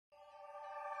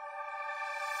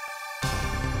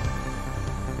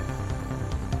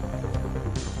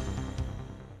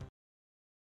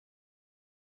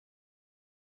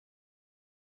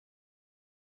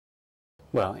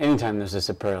Well, anytime there's a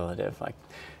superlative, like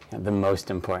the most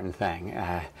important thing,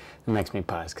 it makes me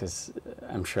pause because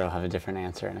I'm sure I'll have a different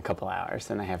answer in a couple hours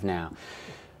than I have now.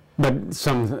 But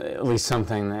at least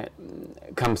something that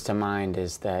comes to mind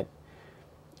is that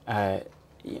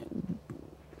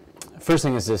first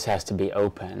thing is this has to be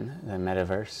open. The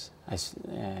metaverse,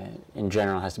 in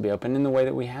general, has to be open in the way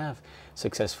that we have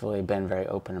successfully been very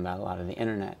open about a lot of the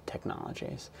internet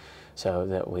technologies, so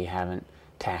that we haven't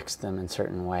taxed them in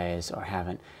certain ways or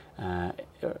haven't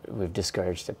we've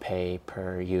discouraged a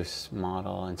pay-per-use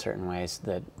model in certain ways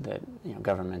that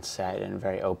governments set, and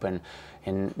very open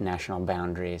in national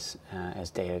boundaries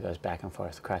as data goes back and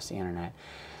forth across the internet.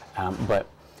 But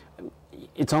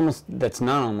that's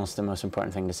not almost the most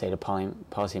important thing to say to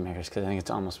policymakers, because I think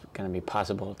it's almost going to be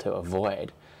possible to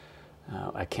avoid.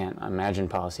 I can't imagine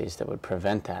policies that would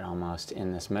prevent that almost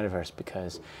in this metaverse,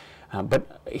 because,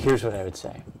 but here's what I would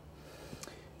say.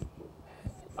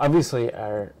 Obviously,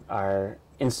 our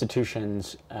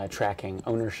institutions tracking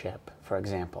ownership, for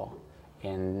example,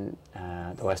 in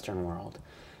the Western world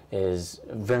is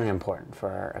very important for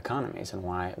our economies, and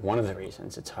one of the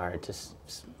reasons it's hard to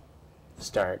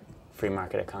start free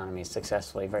market economies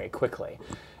successfully very quickly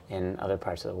in other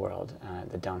parts of the world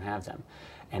that don't have them.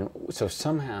 And so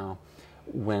somehow,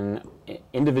 when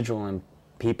individual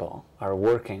people are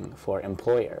working for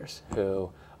employers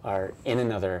who are in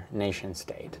another nation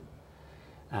state,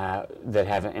 that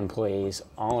have employees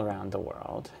all around the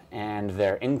world, and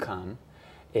their income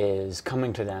is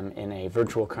coming to them in a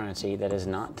virtual currency that is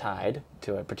not tied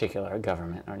to a particular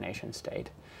government or nation state.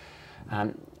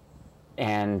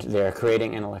 And they're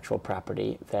creating intellectual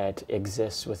property that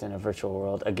exists within a virtual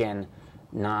world, again,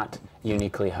 not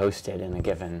uniquely hosted in a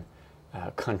given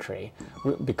country.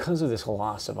 Because of this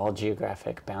loss of all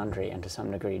geographic boundary and to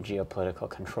some degree geopolitical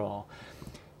control,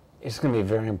 it's going to be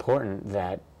very important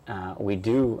that we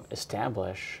do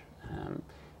establish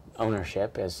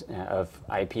ownership of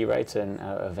IP rights and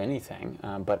of anything,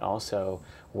 but also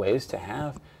ways to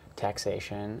have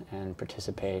taxation and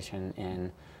participation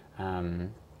in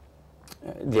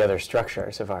the other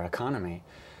structures of our economy,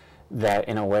 that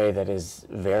in a way that is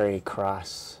very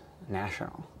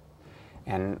cross-national.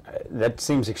 And that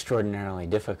seems extraordinarily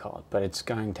difficult, but it's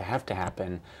going to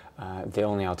happen. The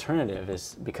only alternative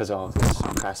is, because all of these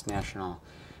cross-national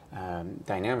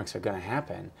dynamics are going to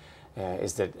happen,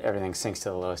 is that everything sinks to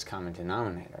the lowest common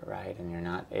denominator, right? And you're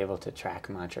not able to track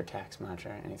much or tax much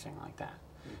or anything like that.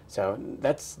 So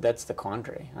that's the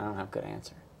quandary. I don't have a good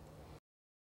answer.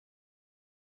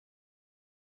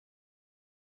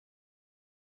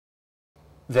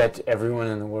 That everyone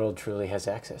in the world truly has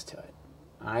access to it.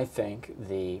 I think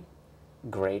the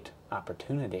great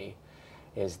opportunity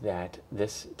is that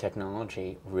this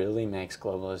technology really makes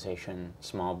globalization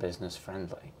small business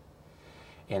friendly.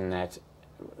 In that,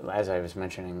 as I was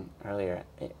mentioning earlier,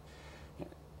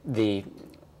 the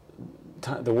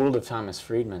world of Thomas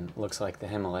Friedman looks like the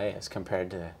Himalayas compared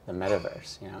to the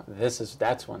metaverse.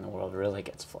 That's when the world really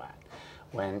gets flat.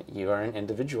 When you are an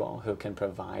individual who can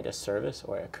provide a service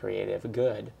or a creative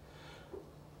good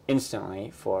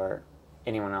instantly for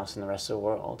anyone else in the rest of the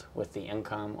world with the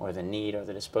income or the need or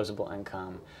the disposable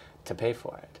income to pay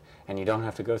for it. And you don't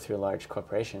have to go through large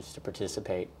corporations to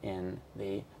participate in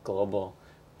the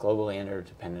globally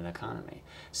interdependent economy.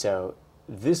 So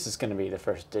this is going to be the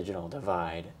first digital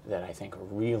divide that I think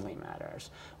really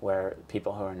matters, where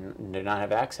people who do not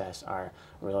have access are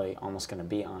really almost going to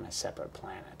be on a separate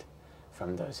planet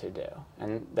from those who do.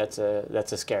 And that's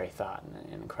a scary thought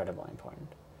and incredibly important.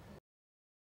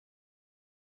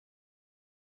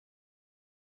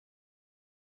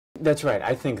 That's right.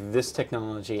 I think this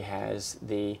technology has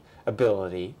the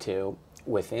ability to,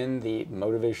 within the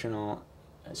motivational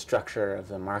structure of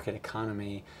the market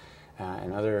economy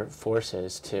and other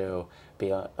forces, to be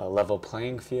a level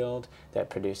playing field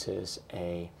that produces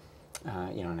an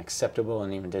acceptable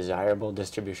and even desirable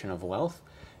distribution of wealth.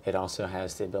 It also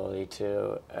has the ability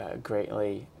to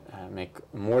greatly make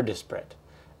more disparate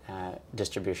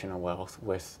distribution of wealth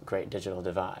with great digital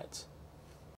divides.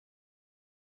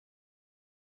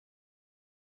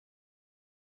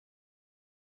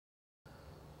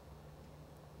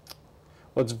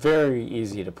 Well, it's very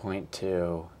easy to point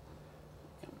to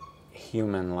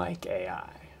human-like AI,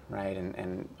 right?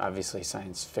 And obviously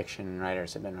science fiction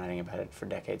writers have been writing about it for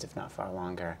decades, if not far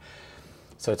longer.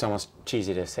 So it's almost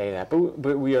cheesy to say that,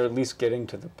 but we are at least getting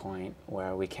to the point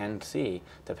where we can see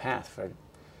the path for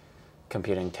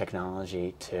computing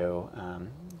technology to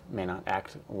may not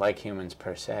act like humans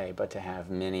per se, but to have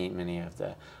many of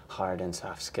the hard and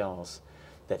soft skills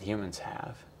that humans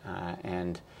have.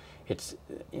 And it's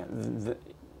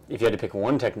if you had to pick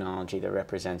one technology that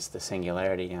represents the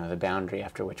singularity, you know, the boundary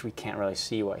after which we can't really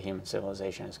see what human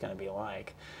civilization is going to be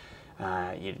like,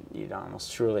 you'd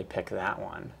almost surely pick that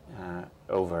one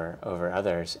over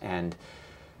others. And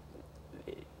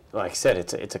like I said,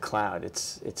 it's a cloud.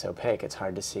 It's opaque. It's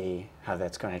hard to see how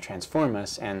that's going to transform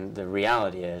us. And the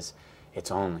reality is,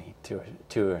 it's only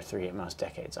two or three at most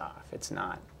decades off. It's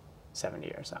not 70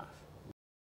 years off.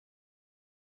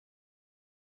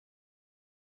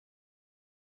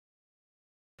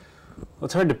 Well,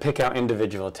 it's hard to pick out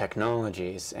individual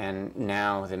technologies, and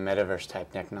now the metaverse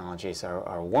type technologies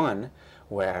are one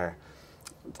where,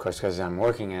 of course, because I'm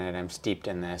working in it, I'm steeped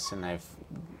in this, and I've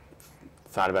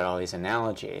thought about all these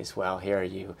analogies. Well, here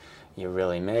you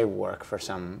really may work for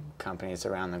some companies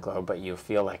around the globe, but you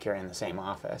feel like you're in the same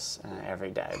office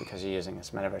every day because you're using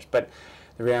this metaverse. But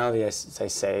the reality is, as I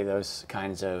say, those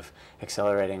kinds of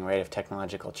accelerating rate of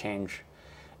technological change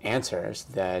answers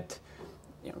that,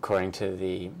 you know, according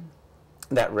to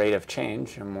that rate of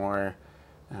change, are more,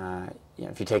 you know,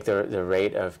 if you take the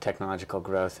rate of technological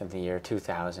growth in the year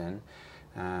 2000,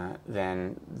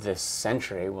 then this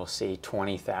century will see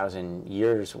 20,000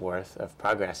 years worth of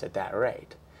progress at that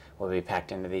rate will be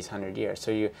packed into these 100 years.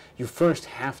 So you first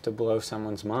have to blow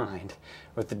someone's mind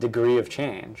with the degree of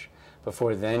change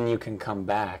before then you can come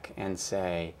back and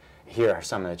say, here are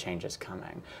some of the changes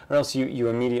coming. Or else you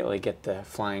immediately get the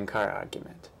flying car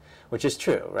argument, which is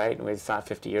true, right? We thought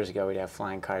 50 years ago we'd have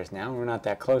flying cars now, and we're not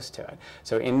that close to it.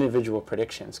 So individual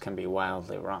predictions can be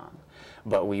wildly wrong.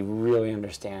 But we really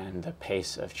understand the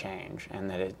pace of change, and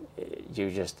that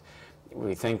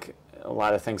we think a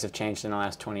lot of things have changed in the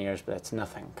last 20 years, but that's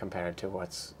nothing compared to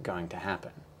what's going to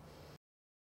happen.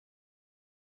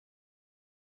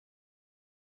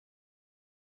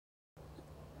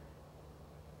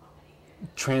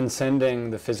 Transcending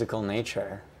the physical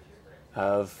nature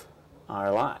of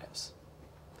our lives.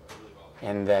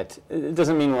 And that it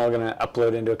doesn't mean we're all going to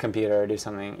upload into a computer or do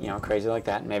something, you know, crazy like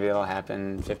that. Maybe it'll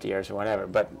happen in 50 years or whatever.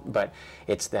 But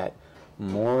it's that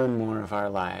more and more of our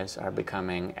lives are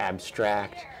becoming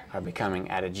abstract, are becoming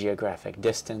at a geographic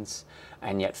distance,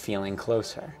 and yet feeling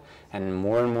closer. And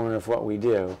more of what we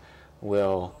do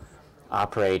will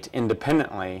operate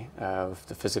independently of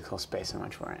the physical space in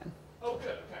which we're in. Oh,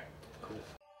 good.